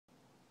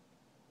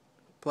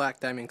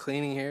Black Diamond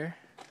Cleaning here,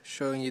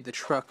 showing you the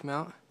truck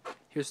mount.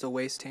 Here's the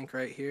waste tank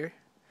right here.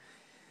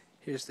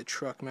 Here's the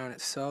truck mount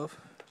itself.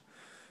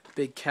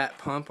 Big cat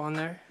pump on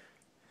there.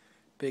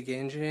 Big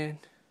engine.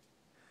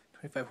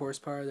 25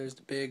 horsepower. There's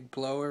the big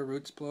blower,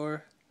 roots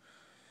blower.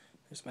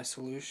 There's my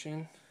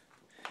solution.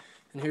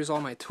 And here's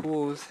all my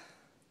tools.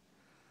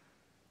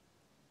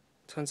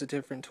 Tons of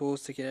different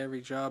tools to get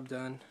every job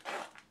done.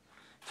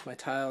 It's my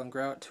tile and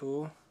grout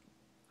tool.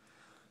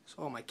 It's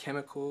all my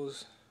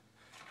chemicals,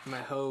 and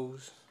my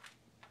hose.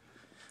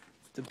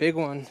 The big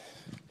one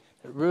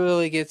that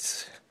really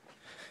gets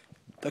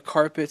the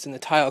carpets and the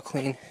tile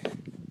clean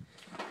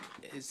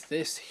is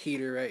this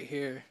heater right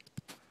here.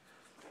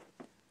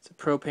 It's a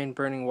propane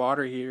burning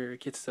water heater.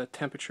 It gets the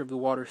temperature of the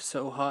water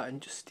so hot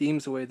and just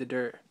steams away the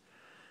dirt.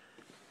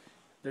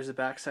 There's the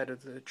back side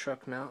of the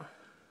truck mount.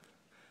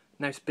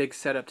 Nice big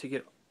setup to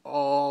get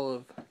all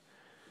of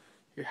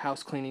your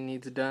house cleaning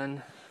needs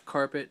done.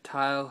 Carpet,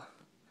 tile,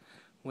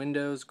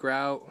 windows,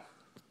 grout,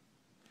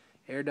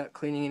 air duct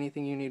cleaning,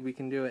 anything you need, we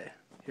can do it.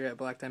 Here at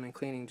Black Diamond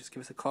Cleaning, just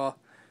give us a call,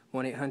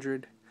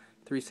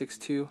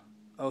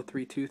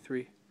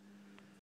 1-800-362-0323.